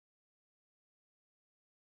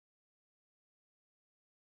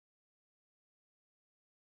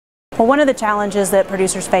Well, one of the challenges that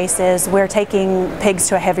producers face is we're taking pigs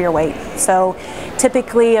to a heavier weight. So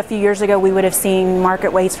typically a few years ago we would have seen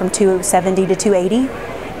market weights from 270 to 280.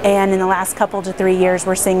 And in the last couple to 3 years,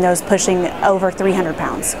 we're seeing those pushing over 300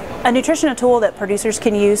 pounds. A nutritional tool that producers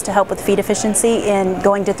can use to help with feed efficiency in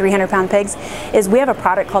going to 300-pound pigs is we have a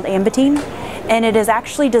product called Ambitine, and it is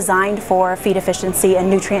actually designed for feed efficiency and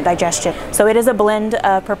nutrient digestion. So it is a blend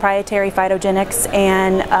of proprietary phytogenics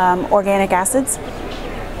and organic acids.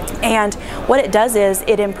 And what it does is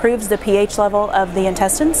it improves the pH level of the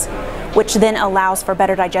intestines, which then allows for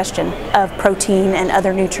better digestion of protein and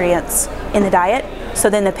other nutrients in the diet, so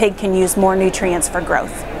then the pig can use more nutrients for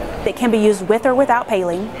growth. It can be used with or without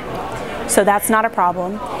paling, so that's not a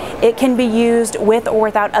problem. It can be used with or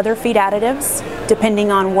without other feed additives,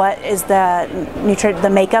 depending on what is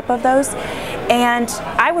the makeup of those. And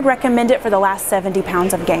I would recommend it for the last 70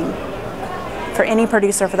 pounds of gain. For any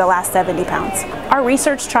producer for the last 70 pounds. Our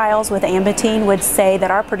research trials with Ambitine would say that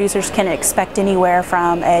our producers can expect anywhere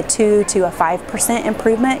from a 2 to a 5%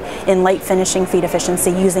 improvement in late finishing feed efficiency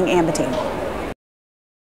using Ambitine.